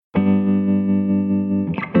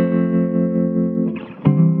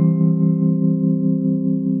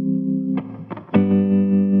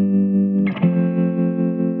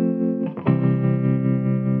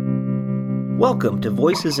Welcome to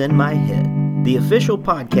Voices in My Head, the official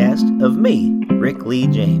podcast of me, Rick Lee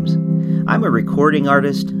James. I'm a recording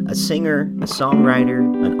artist, a singer, a songwriter,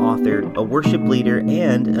 an author, a worship leader,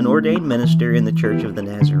 and an ordained minister in the Church of the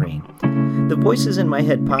Nazarene. The Voices in My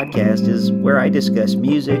Head podcast is where I discuss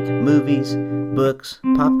music, movies, books,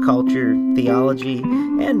 pop culture, theology,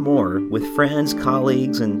 and more with friends,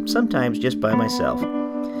 colleagues, and sometimes just by myself.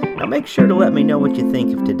 Now make sure to let me know what you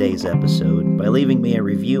think of today's episode by leaving me a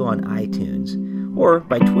review on iTunes or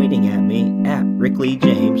by tweeting at me at Rick Lee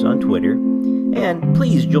James on Twitter. And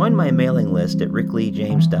please join my mailing list at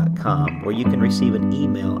rickleejames.com where you can receive an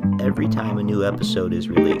email every time a new episode is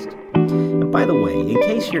released. And by the way, in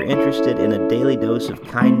case you're interested in a daily dose of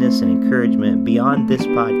kindness and encouragement beyond this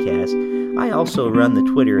podcast, I also run the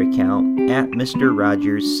Twitter account at Mr.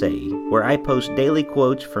 Rogers Say, where I post daily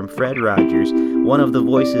quotes from Fred Rogers, one of the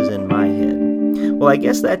voices in my head. Well, I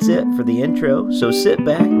guess that's it for the intro, so sit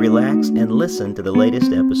back, relax, and listen to the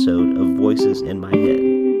latest episode of Voices in My Head.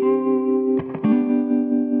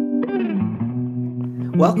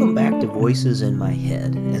 Welcome back to Voices in My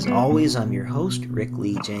Head. As always, I'm your host, Rick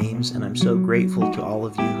Lee James, and I'm so grateful to all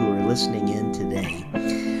of you who are listening in today.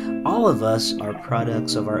 All of us are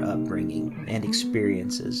products of our upbringing and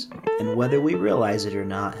experiences, and whether we realize it or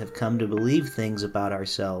not, have come to believe things about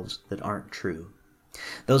ourselves that aren't true.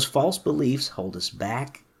 Those false beliefs hold us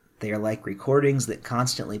back. They are like recordings that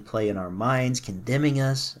constantly play in our minds, condemning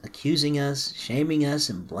us, accusing us, shaming us,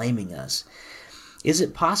 and blaming us. Is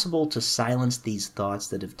it possible to silence these thoughts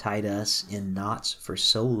that have tied us in knots for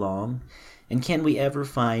so long? And can we ever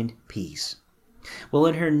find peace? Well,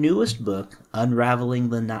 in her newest book, Unraveling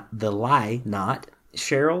the Lie Knot,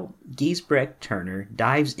 Sheryl Giesbrecht Turner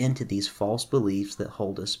dives into these false beliefs that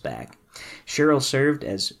hold us back. Sheryl served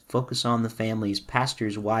as Focus on the Family's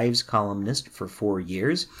Pastor's Wives columnist for 4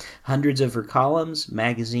 years. Hundreds of her columns,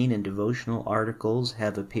 magazine, and devotional articles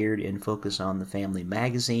have appeared in Focus on the Family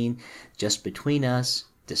magazine, Just Between Us,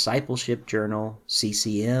 Discipleship Journal,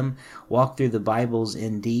 CCM, Walk Through the Bible's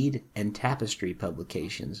Indeed, and Tapestry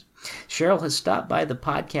publications. Sheryl has stopped by the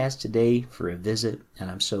podcast today for a visit,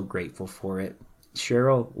 and I'm so grateful for it.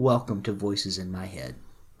 Sheryl, welcome to Voices in My Head.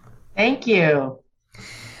 Thank you.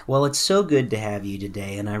 Well, it's so good to have you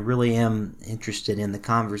today, and I really am interested in the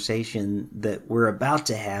conversation that we're about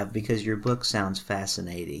to have because your book sounds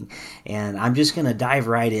fascinating. And I'm just going to dive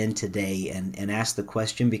right in today and ask the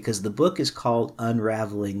question because the book is called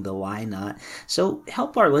Unraveling the Lie Knot. So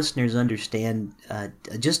help our listeners understand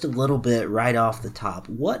just a little bit right off the top.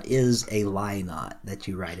 What is a lie knot that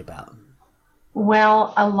you write about?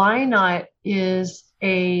 Well, a lie knot is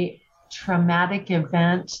a traumatic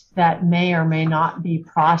event that may or may not be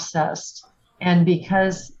processed. And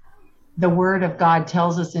because the Word of God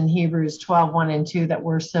tells us in Hebrews 12:1 and 2 that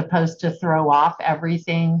we're supposed to throw off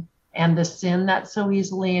everything and the sin that so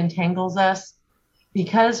easily entangles us,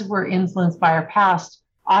 because we're influenced by our past,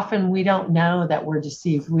 often we don't know that we're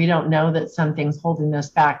deceived. We don't know that something's holding us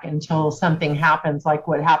back until something happens, like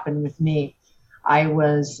what happened with me. I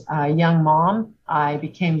was a young mom. I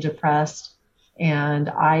became depressed. And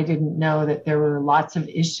I didn't know that there were lots of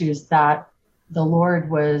issues that the Lord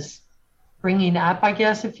was bringing up, I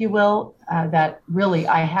guess, if you will, that really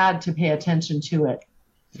I had to pay attention to it.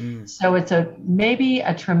 So it's maybe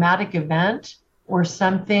a traumatic event or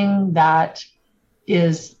something that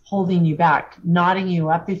is holding you back, knotting you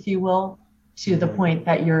up, if you will, to the point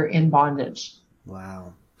that you're in bondage.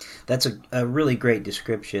 Wow. That's a really great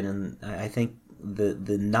description. And I think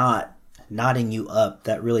the knotting you up,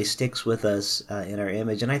 that really sticks with us in our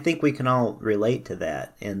image. And I think we can all relate to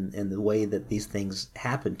that in the way that these things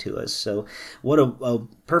happen to us. So what a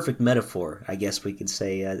perfect metaphor, I guess we could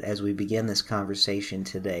say, as we begin this conversation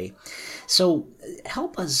today. So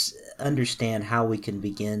help us understand how we can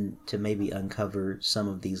begin to maybe uncover some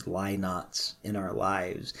of these lie knots in our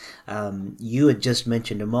lives. You had just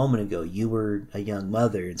mentioned a moment ago, you were a young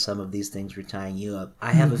mother and some of these things were tying you up.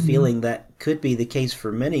 I have a feeling that could be the case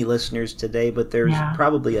for many listeners today, but there's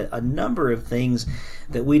probably a number of things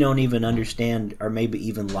that we don't even understand or maybe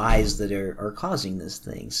even lies that are causing this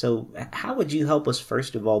thing. So how would you help us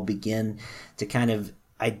first of all begin to kind of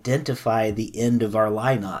identify the end of our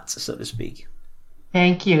lie knots, so to speak?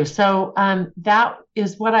 Thank you. So that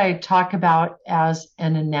is what I talk about as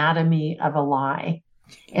an anatomy of a lie.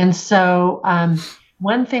 And so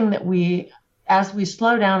one thing that as we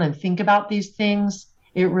slow down and think about these things,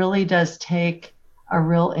 it really does take a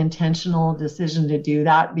real intentional decision to do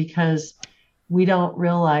that because we don't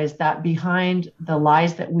realize that behind the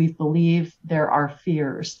lies that we believe, there are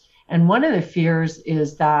fears. And one of the fears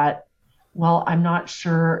is that well, I'm not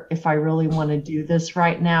sure if I really want to do this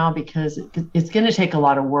right now because it's going to take a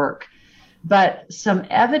lot of work. But some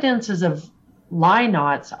evidences of lie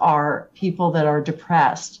knots are people that are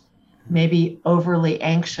depressed, maybe overly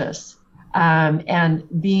anxious,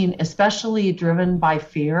 and being especially driven by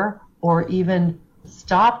fear or even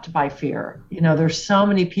stopped by fear. There's so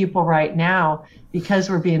many people right now, because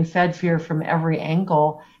we're being fed fear from every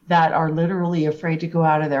angle, that are literally afraid to go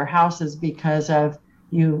out of their houses because of,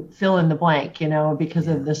 you fill in the blank, because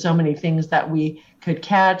of the so many things that we could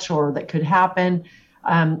catch or that could happen.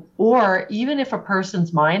 Or even if a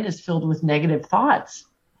person's mind is filled with negative thoughts,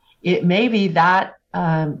 it may be that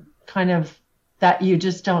kind of that you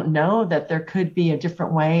just don't know that there could be a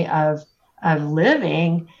different way of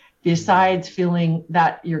living besides feeling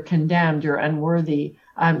that you're condemned, you're unworthy.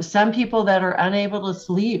 Some people that are unable to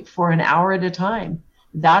sleep for an hour at a time,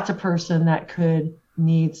 that's a person that could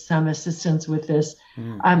need some assistance with this.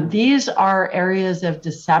 These are areas of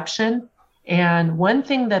deception. And one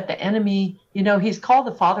thing that the enemy, he's called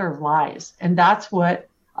the father of lies. And that's what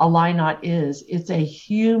a lie knot is. It's a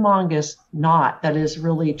humongous knot that has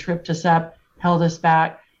really tripped us up, held us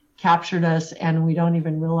back, captured us, and we don't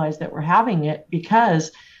even realize that we're having it,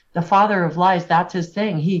 because the father of lies, that's his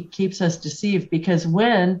thing. He keeps us deceived, because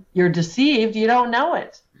when you're deceived, you don't know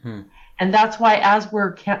it. And that's why, as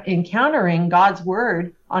we're encountering God's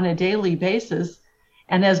word on a daily basis,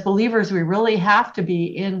 and as believers, we really have to be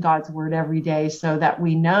in God's word every day so that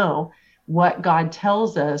we know what God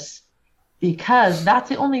tells us, because that's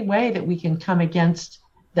the only way that we can come against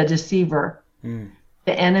the deceiver,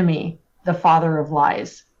 the enemy, the father of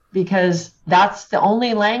lies, because that's the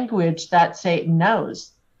only language that Satan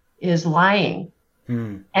knows, is lying.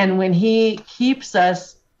 And when he keeps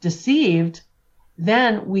us deceived,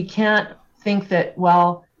 then we can't think that,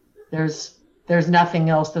 well, there's nothing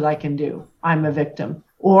else that I can do. I'm a victim.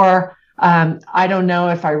 Or I don't know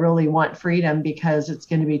if I really want freedom because it's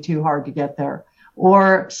going to be too hard to get there.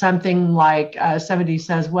 Or something like somebody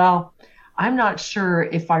says, well, I'm not sure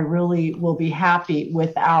if I really will be happy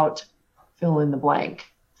without fill in the blank,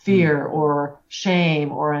 fear or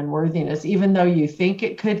shame or unworthiness. Even though you think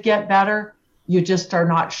it could get better, you just are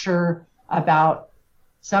not sure about.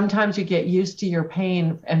 Sometimes you get used to your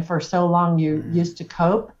pain, and for so long you used to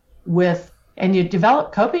cope with, and you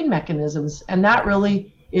develop coping mechanisms. And that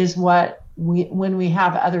really is what when we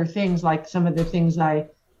have other things like some of the things I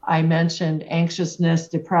mentioned, anxiousness,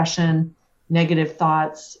 depression, negative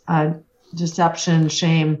thoughts, deception,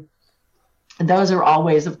 shame, those are all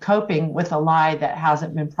ways of coping with a lie that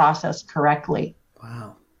hasn't been processed correctly.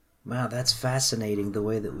 Wow, that's fascinating, the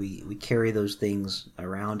way that we carry those things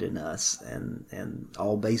around in us, and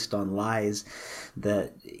all based on lies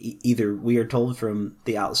that either we are told from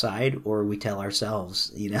the outside or we tell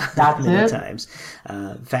ourselves, many times.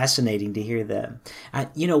 Fascinating to hear that.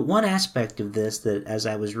 One aspect of this that, as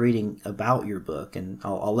I was reading about your book, and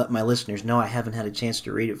I'll let my listeners know I haven't had a chance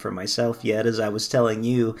to read it for myself yet, as I was telling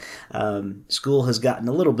you, school has gotten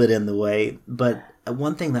a little bit in the way, but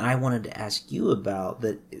one thing that I wanted to ask you about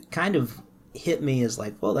that kind of hit me is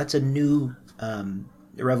like, well, that's a new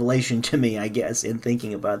revelation to me, I guess, in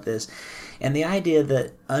thinking about this. And the idea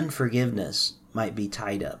that unforgiveness might be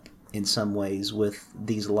tied up in some ways with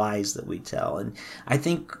these lies that we tell. And I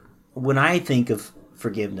think when I think of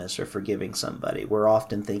forgiveness or forgiving somebody, we're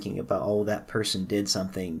often thinking about, oh, that person did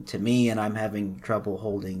something to me and I'm having trouble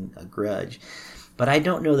holding a grudge. But I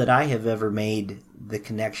don't know that I have ever made the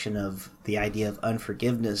connection of the idea of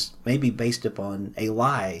unforgiveness, maybe based upon a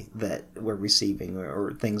lie that we're receiving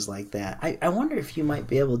or things like that. I wonder if you might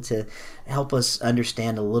be able to help us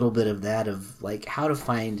understand a little bit of that, of like how to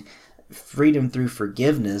find freedom through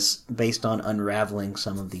forgiveness based on unraveling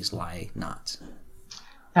some of these lie knots.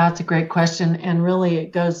 That's a great question, and really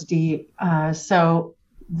it goes deep. So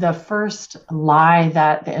the first lie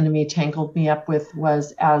that the enemy tangled me up with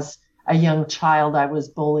was, as a young child, I was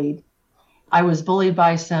bullied. I was bullied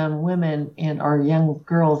by some women or young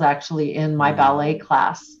girls actually in my ballet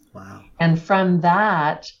class. Wow. And from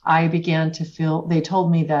that, I began to feel, they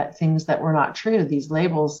told me that things that were not true, these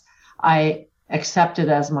labels, I accepted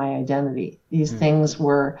as my identity. These things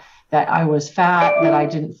were that I was fat, that I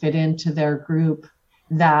didn't fit into their group,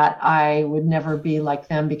 that I would never be like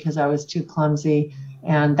them because I was too clumsy.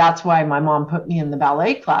 And that's why my mom put me in the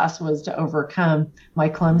ballet class, was to overcome my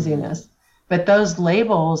clumsiness. But those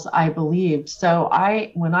labels I believed. So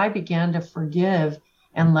when I began to forgive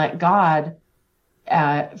and let God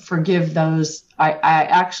forgive those, I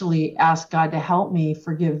actually asked God to help me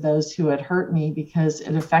forgive those who had hurt me, because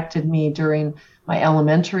it affected me during my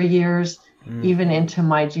elementary years, even into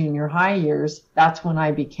my junior high years. That's when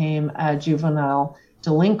I became a juvenile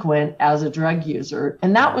delinquent as a drug user.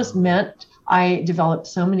 And that was meant, I developed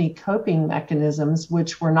so many coping mechanisms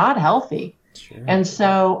which were not healthy. Sure. And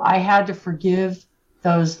so I had to forgive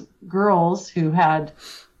those girls who had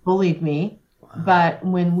bullied me. Wow. But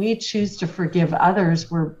when we choose to forgive others,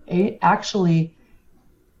 we're actually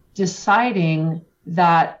deciding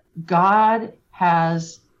that God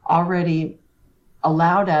has already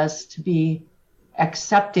allowed us to be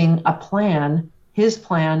accepting a plan. His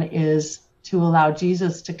plan is to allow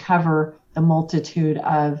Jesus to cover the multitude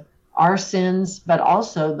of our sins, but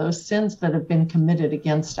also those sins that have been committed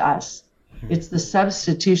against us. It's the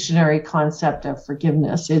substitutionary concept of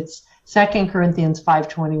forgiveness. It's 2 Corinthians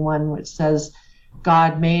 5:21, which says,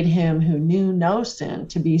 God made him who knew no sin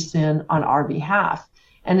to be sin on our behalf.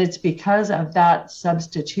 And it's because of that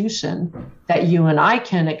substitution that you and I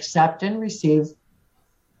can accept and receive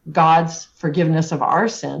God's forgiveness of our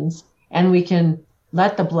sins, and we can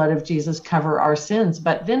let the blood of Jesus cover our sins.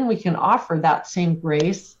 But then we can offer that same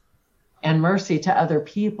grace and mercy to other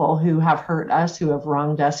people who have hurt us, who have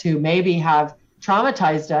wronged us, who maybe have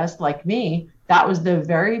traumatized us, like me. That was the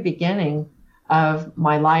very beginning of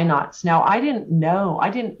my lie knots. Now, I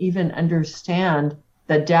didn't even understand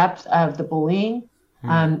the depth of the bullying.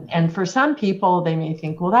 And for some people, they may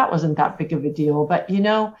think, well, that wasn't that big of a deal. But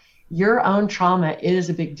your own trauma is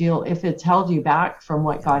a big deal if it's held you back from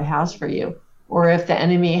what God has for you, or if the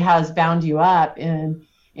enemy has bound you up in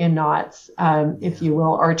knots, if you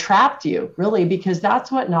will, or trapped you, really, because that's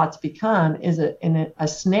what knots become, is a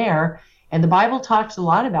snare. And the Bible talks a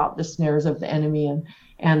lot about the snares of the enemy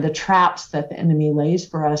and the traps that the enemy lays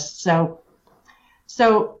for us.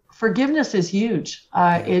 So forgiveness is huge.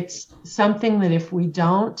 It's something that if we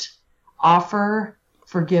don't offer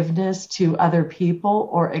forgiveness to other people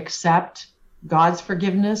or accept God's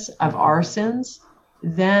forgiveness of our sins,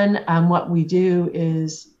 then what we do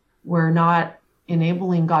is we're not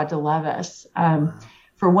enabling God to love us.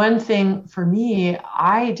 For one thing, for me,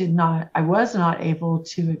 I was not able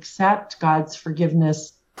to accept God's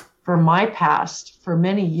forgiveness for my past for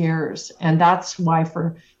many years. And that's why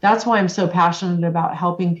I'm so passionate about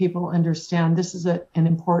helping people understand this is an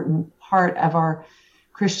important part of our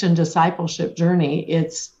Christian discipleship journey.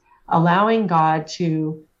 It's allowing God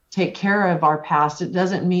to take care of our past. It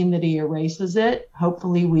doesn't mean that he erases it.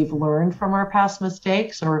 Hopefully we've learned from our past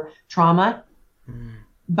mistakes or trauma.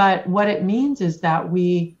 But what it means is that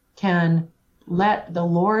we can let the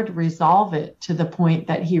Lord resolve it to the point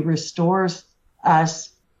that he restores us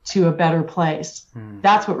to a better place.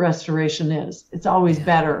 That's what restoration is. It's always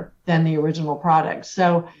better than the original product.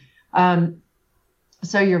 So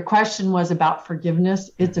your question was about forgiveness.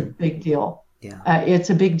 It's a big deal. It's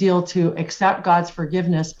a big deal to accept God's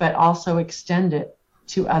forgiveness, but also extend it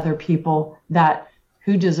to other people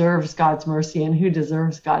who deserves God's mercy and who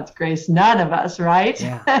deserves God's grace. None of us, right?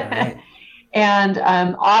 Yeah, right. And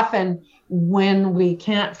often when we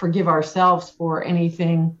can't forgive ourselves for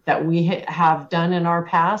anything that we have done in our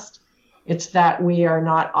past, it's that we are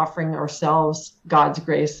not offering ourselves God's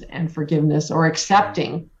grace and forgiveness, or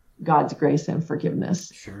accepting God's grace and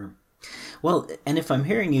forgiveness. Sure. Well, and if I'm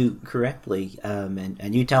hearing you correctly,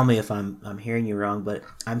 and you tell me if I'm hearing you wrong, but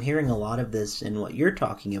I'm hearing a lot of this in what you're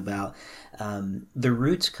talking about. The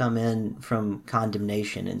roots come in from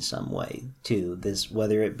condemnation in some way too. This,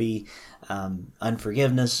 whether it be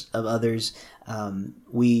unforgiveness of others.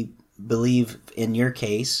 We believe in your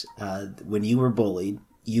case, when you were bullied,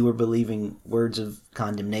 you were believing words of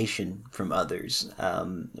condemnation from others,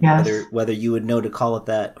 whether you would know to call it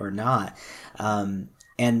that or not.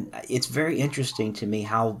 And it's very interesting to me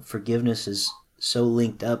how forgiveness is so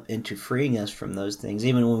linked up into freeing us from those things.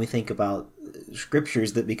 Even when we think about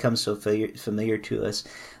scriptures that become so familiar to us,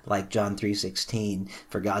 like John 3:16,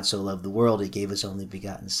 for God so loved the world, he gave his only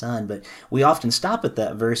begotten son. But we often stop at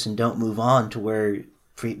that verse and don't move on to where,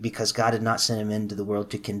 because God had not sent him into the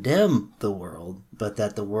world to condemn the world, but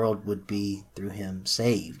that the world would be through him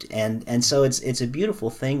saved. And so it's a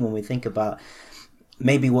beautiful thing when we think about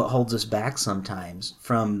maybe what holds us back sometimes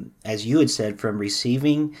from, as you had said, from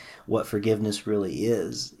receiving what forgiveness really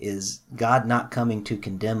is God not coming to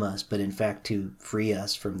condemn us, but in fact to free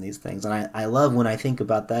us from these things. And I love when I think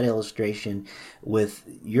about that illustration with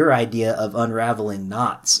your idea of unraveling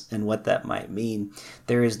knots and what that might mean.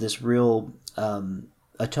 There is this real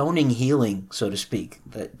atoning healing, so to speak,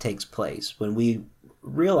 that takes place when we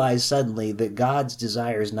realize suddenly that God's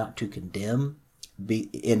desire is not to condemn,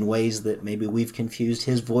 in ways that maybe we've confused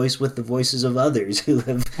his voice with the voices of others who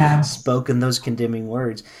have spoken those condemning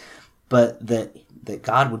words, but that that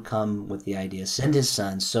God would come with the idea, send his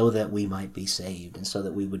son so that we might be saved and so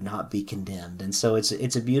that we would not be condemned. And so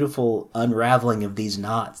it's a beautiful unraveling of these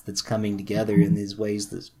knots that's coming together in these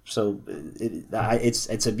ways. It's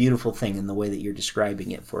a beautiful thing in the way that you're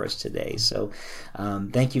describing it for us today. So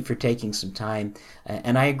thank you for taking some time.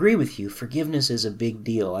 And I agree with you. Forgiveness is a big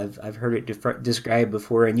deal. I've heard it described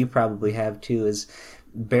before, and you probably have too, as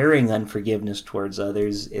bearing unforgiveness towards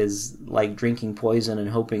others is like drinking poison and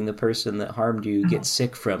hoping the person that harmed you gets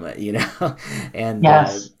sick from it, and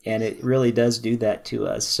Yes. And it really does do that to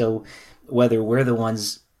us. So whether we're the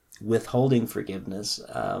ones withholding forgiveness,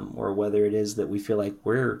 or whether it is that we feel like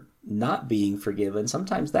we're not being forgiven,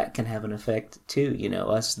 sometimes that can have an effect too,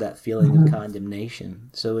 us, that feeling of condemnation.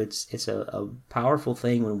 So it's a powerful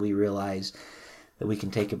thing when we realize that we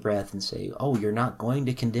can take a breath and say, "Oh, you're not going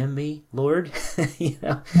to condemn me, Lord."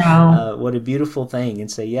 No. What a beautiful thing,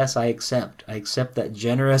 and say, "Yes, I accept that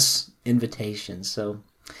generous invitation." So,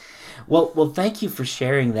 well, thank you for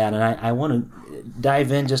sharing that, and I want to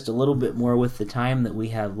dive in just a little bit more with the time that we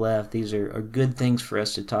have left. These are good things for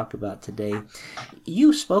us to talk about today.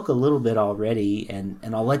 You spoke a little bit already, and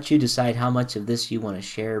I'll let you decide how much of this you want to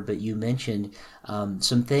share, but you mentioned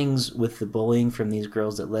some things with the bullying from these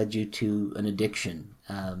girls that led you to an addiction,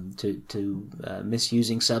 to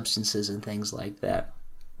misusing substances and things like that.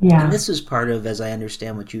 Yeah. And this is part of, as I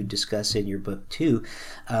understand what you discuss in your book too,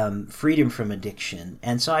 freedom from addiction.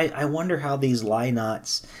 And so I wonder how these lie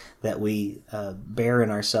knots that we bear in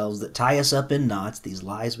ourselves, that tie us up in knots, these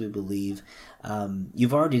lies we believe,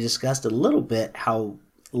 you've already discussed a little bit how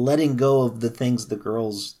letting go of the things the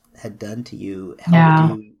girls had done to you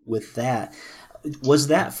helped you with that. Was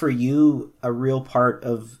that for you a real part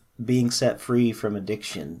of being set free from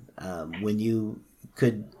addiction, when you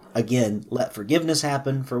could, again, let forgiveness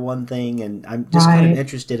happen for one thing? And I'm just kind of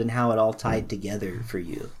interested in how it all tied together for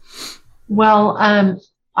you. Well,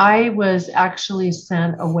 I was actually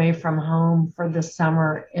sent away from home for the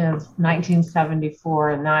summer of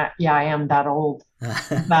 1974, and I am that old.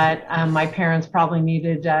 But my parents probably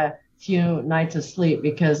needed a few nights of sleep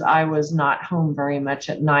because I was not home very much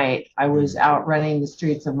at night. I was out running the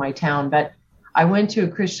streets of my town. But I went to a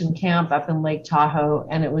Christian camp up in Lake Tahoe,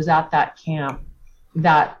 and it was at that camp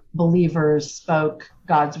that believers spoke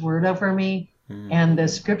God's word over me. And the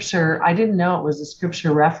scripture, I didn't know it was a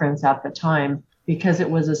scripture reference at the time because it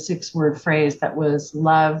was a 6-word phrase that was,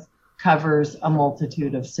 love covers a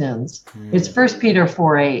multitude of sins. It's 1 Peter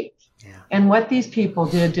 4:8. And what these people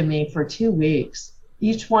did to me for 2 weeks,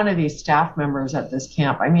 each one of these staff members at this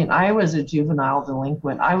camp, I mean, I was a juvenile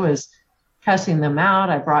delinquent. I was cussing them out.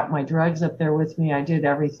 I brought my drugs up there with me. I did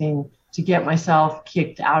everything to get myself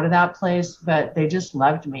kicked out of that place, but they just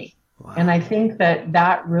loved me. Wow. And I think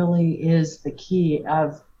that really is the key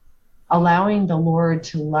of allowing the Lord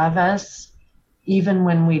to love us even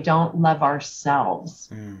when we don't love ourselves.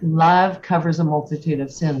 Love covers a multitude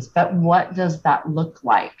of sins. But what does that look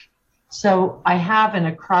like? So I have an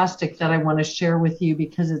acrostic that I want to share with you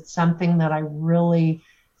because it's something that I really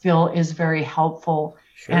feel is very helpful.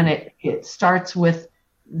 Sure. And it starts with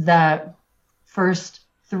the first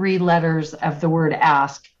 3 letters of the word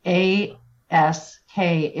ask,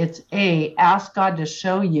 A-S-K. It's A, ask God to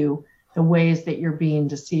show you the ways that you're being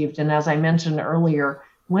deceived. And as I mentioned earlier,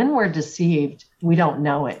 when we're deceived, we don't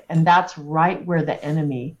know it. And that's right where the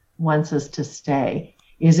enemy wants us to stay,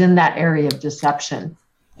 is in that area of deception.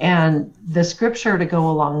 And the scripture to go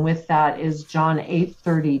along with that is John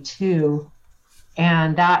 8:32.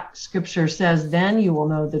 And that scripture says, then you will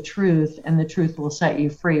know the truth, and the truth will set you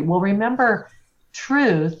free. Well, remember,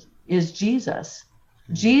 truth is Jesus.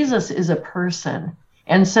 Jesus is a person.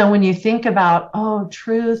 And so when you think about,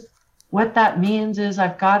 truth, what that means is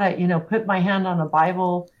I've got to, put my hand on a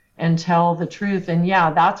Bible and tell the truth. And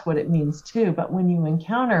yeah, that's what it means too. But when you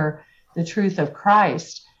encounter the truth of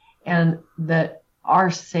Christ and that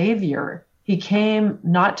our Savior, he came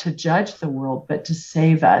not to judge the world, but to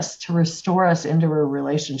save us, to restore us into a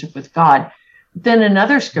relationship with God. Then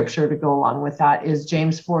another scripture to go along with that is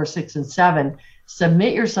James 4:6-7.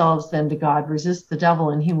 Submit yourselves then to God, resist the devil,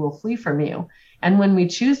 and he will flee from you. And when we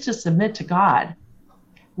choose to submit to God,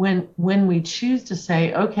 when we choose to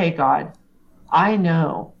say, okay, God, I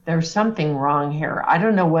know there's something wrong here. I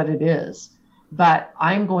don't know what it is, but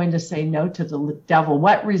I'm going to say no to the devil.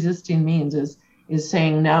 What resisting means is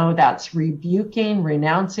saying no. That's rebuking,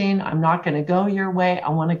 renouncing. I'm not going to go your way. I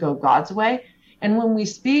want to go God's way. And when we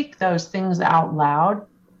speak those things out loud,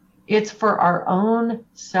 it's for our own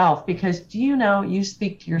self, because do you know, you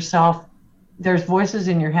speak to yourself there's voices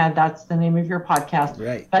in your head. That's the name of your podcast.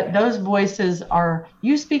 Right. But those voices are,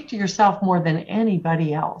 you speak to yourself more than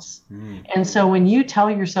anybody else. And so when you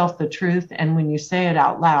tell yourself the truth and when you say it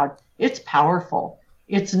out loud, it's powerful.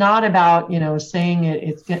 It's not about, saying it,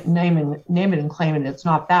 it's name it and claim it. It's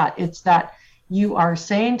not that. It's that you are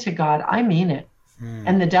saying to God, I mean it.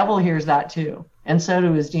 And the devil hears that too. And so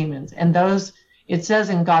do his demons. And it says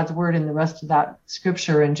in God's word in the rest of that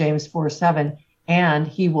scripture in James 4:7, and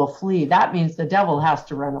he will flee. That means the devil has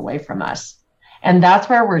to run away from us. And that's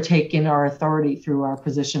where we're taking our authority through our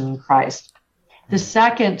position in Christ. The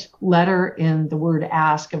second letter in the word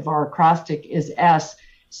ask of our acrostic is S.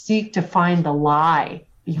 Seek to find the lie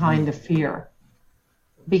behind the fear.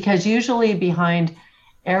 Because usually behind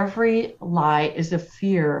every lie is a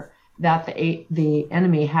fear that the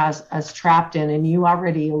enemy has us trapped in. And you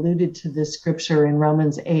already alluded to this scripture in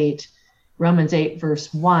Romans 8. Romans 8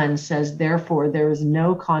 verse 1 says, therefore, there is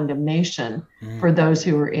no condemnation for those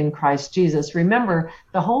who are in Christ Jesus. Remember,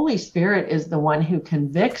 the Holy Spirit is the one who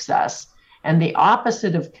convicts us. And the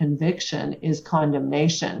opposite of conviction is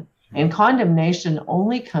condemnation. And condemnation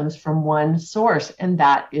only comes from one source, and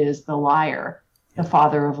that is the liar, the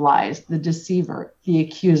father of lies, the deceiver, the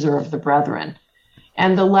accuser of the brethren.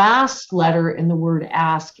 And the last letter in the word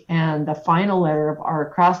ask and the final letter of our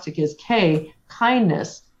acrostic is K,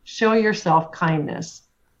 kindness. Show yourself kindness.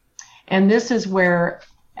 And this is where,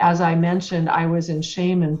 as I mentioned, I was in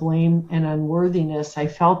shame and blame and unworthiness. I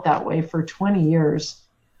felt that way for 20 years.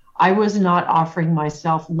 I was not offering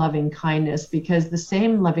myself loving kindness, because the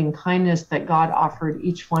same loving kindness that God offered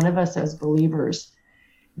each one of us as believers,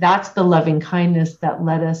 that's the loving kindness that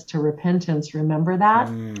led us to repentance. Remember that?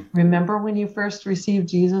 Remember when you first received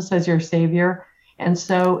Jesus as your Savior? And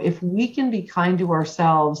so if we can be kind to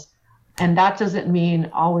ourselves, and that doesn't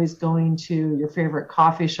mean always going to your favorite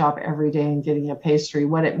coffee shop every day and getting a pastry.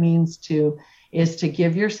 What it means is to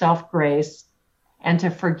give yourself grace and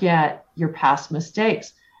to forget your past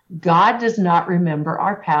mistakes. God does not remember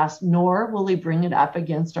our past, nor will he bring it up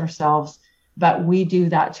against ourselves, but we do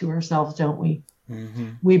that to ourselves, don't we?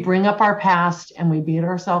 We bring up our past and we beat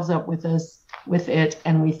ourselves up with it,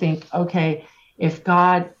 and we think, okay, if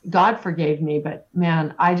God forgave me, but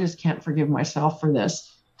man, I just can't forgive myself for this.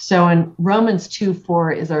 So in Romans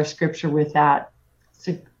 2:4 is our scripture with that. It's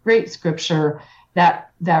a great scripture that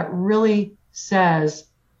really says,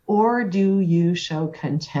 or do you show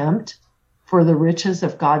contempt for the riches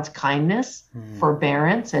of God's kindness,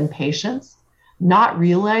 forbearance, and patience, not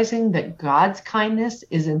realizing that God's kindness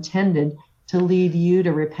is intended to lead you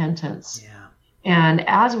to repentance. Yeah. And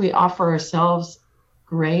as we offer ourselves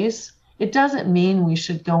grace, it doesn't mean we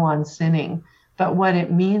should go on sinning, but what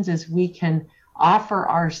it means is we can offer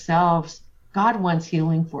ourselves. God wants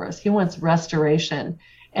healing for us. He wants restoration,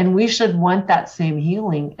 and we should want that same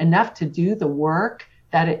healing enough to do the work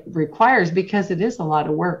that it requires, because it is a lot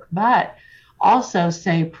of work, but also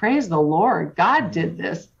say, praise the Lord, God did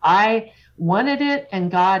this. I wanted it,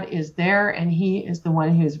 and God is there, and he is the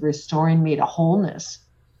one who's restoring me to wholeness.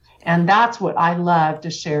 And that's what I love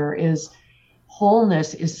to share, is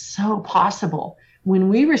wholeness is so possible. When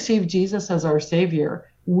we receive Jesus as our Savior,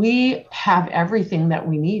 we have everything that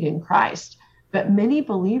we need in Christ. But many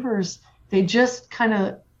believers, they just kind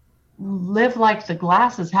of live like the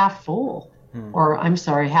glass is half full, or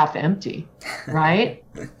half empty, right?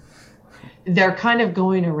 They're kind of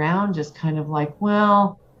going around just kind of like,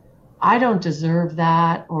 well, I don't deserve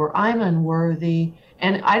that, or I'm unworthy.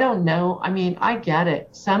 And I don't know. I mean, I get it.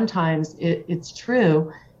 Sometimes it's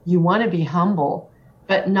true. You want to be humble,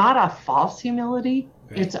 but not a false humility.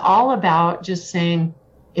 Right. It's all about just saying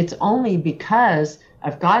it's only because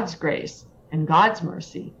of God's grace and God's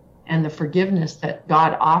mercy and the forgiveness that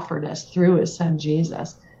God offered us through his son,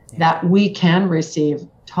 Jesus, that we can receive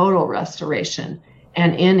total restoration.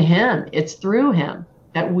 And in him, it's through him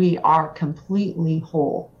that we are completely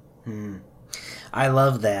whole. I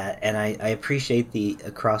love that, and I appreciate the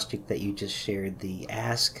acrostic that you just shared, the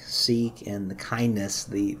ask, seek, and the kindness,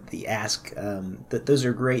 the ask. That those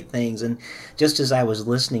are great things. And just as I was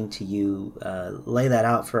listening to you lay that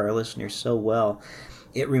out for our listeners so well,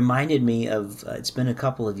 it reminded me of, it's been a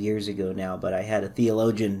couple of years ago now, but I had a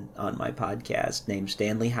theologian on my podcast named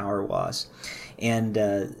Stanley Hauerwas. And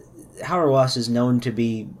Hauerwas is known to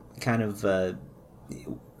be kind of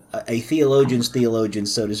a theologian's theologian,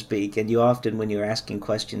 so to speak. And you often, when you're asking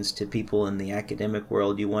questions to people in the academic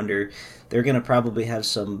world, you wonder, they're going to probably have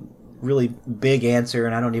some really big answer,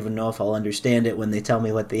 and I don't even know if I'll understand it when they tell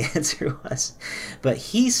me what the answer was. But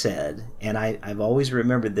he said, and I've always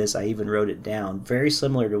remembered this, I even wrote it down, very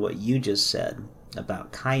similar to what you just said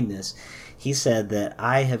about kindness. He said that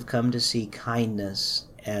I have come to see kindness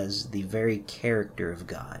as the very character of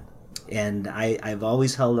God. And I've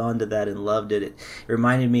always held on to that and loved it. It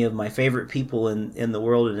reminded me of my favorite people in the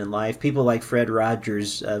world and in life. People like Fred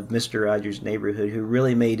Rogers of Mr. Rogers' Neighborhood, who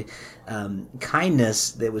really made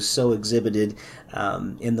kindness that was so exhibited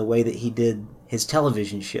in the way that he did his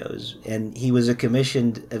television shows. And he was a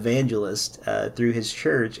commissioned evangelist through his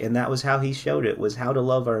church, and that was how he showed it, was how to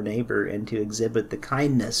love our neighbor and to exhibit the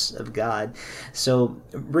kindness of God. So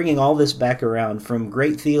bringing all this back around, from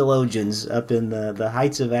great theologians up in the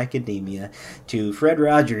heights of academia to Fred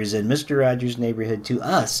Rogers and Mr. Rogers' Neighborhood to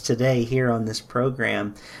us today here on this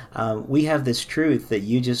program, we have this truth that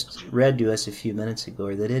you just read to us a few minutes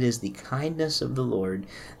ago, that it is the kindness of the Lord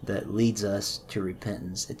that leads us to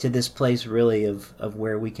repentance, to this place really of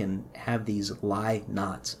where we can have these lie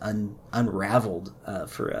knots unraveled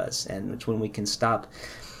for us, and it's when we can stop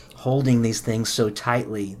holding these things so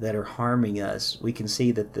tightly that are harming us. We can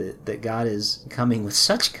see that God is coming with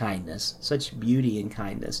such kindness, such beauty and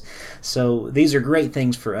kindness. So these are great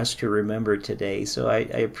things for us to remember today. So I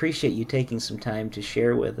appreciate you taking some time to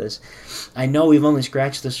share with us. I know we've only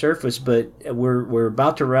scratched the surface, but we're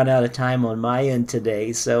about to run out of time on my end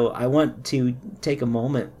today. So I want to take a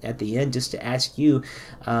moment at the end just to ask you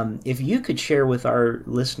if you could share with our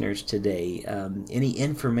listeners today any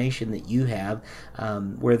information that you have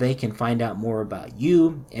where they can find out more about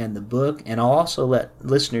you and the book. And I'll also let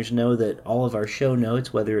listeners know that all of our show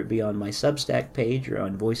notes, whether it be on my Substack page or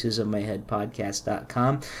on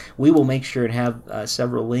voicesofmyheadpodcast.com, we will make sure to have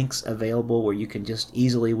several links available where you can just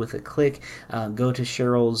easily, with a click, go to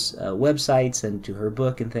Sheryl's websites and to her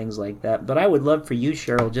book and things like that. But I would love for you,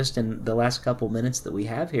 Sheryl, just in the last couple minutes that we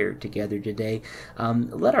have here together today,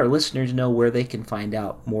 let our listeners know where they can find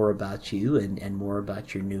out more about you and more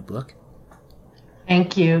about your new book.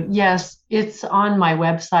 Thank you. Yes, it's on my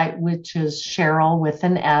website, which is Sheryl with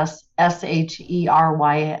an S,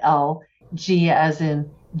 Sheryl, G as in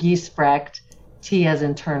Giesbrecht, T as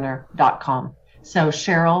in Turner.com. So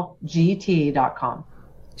SherylGT.com.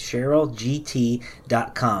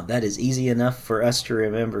 SherylGT.com. That is easy enough for us to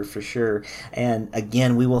remember for sure. And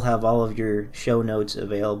again, we will have all of your show notes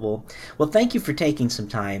available. Well, thank you for taking some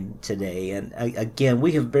time today. And again,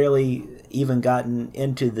 we have barely even gotten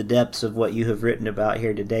into the depths of what you have written about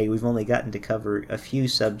here today. We've only gotten to cover a few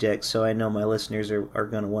subjects, so I know my listeners are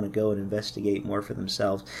going to want to go and investigate more for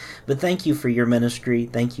themselves. But thank you for your ministry.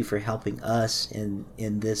 Thank you for helping us in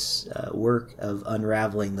this work of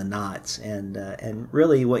unraveling the knots. And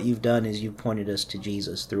really what you've done is you've pointed us to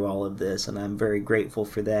Jesus through all of this, and I'm very grateful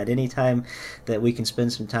for that. Anytime that we can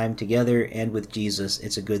spend some time together and with Jesus,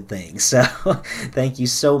 it's a good thing. So thank you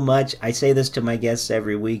so much. I say this to my guests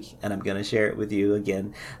every week, and I'm going to share it with you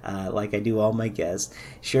again, like I do all my guests.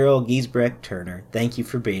 Sheryl Giesbrecht Turner, thank you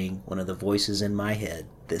for being one of the voices in my head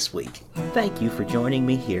this week. Thank you for joining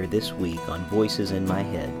me here this week on Voices in My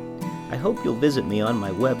Head. I hope you'll visit me on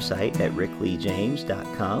my website at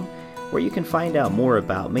rickleejames.com, where you can find out more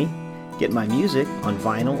about me, get my music on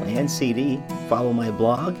vinyl and CD, follow my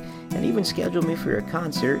blog, and even schedule me for a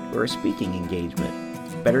concert or a speaking engagement.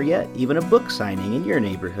 Better yet, even a book signing in your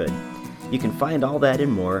neighborhood. You can find all that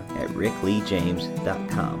and more at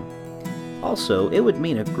rickleejames.com. Also, it would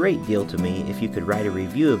mean a great deal to me if you could write a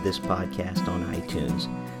review of this podcast on iTunes.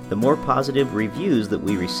 The more positive reviews that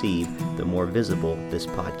we receive, the more visible this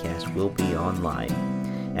podcast will be online.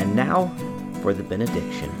 And now for the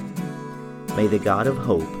benediction. May the God of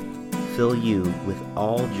hope fill you with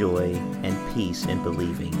all joy and peace in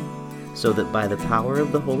believing, so that by the power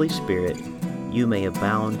of the Holy Spirit you may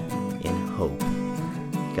abound in hope.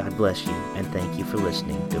 God bless you, and thank you for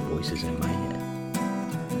listening to Voices in My Head.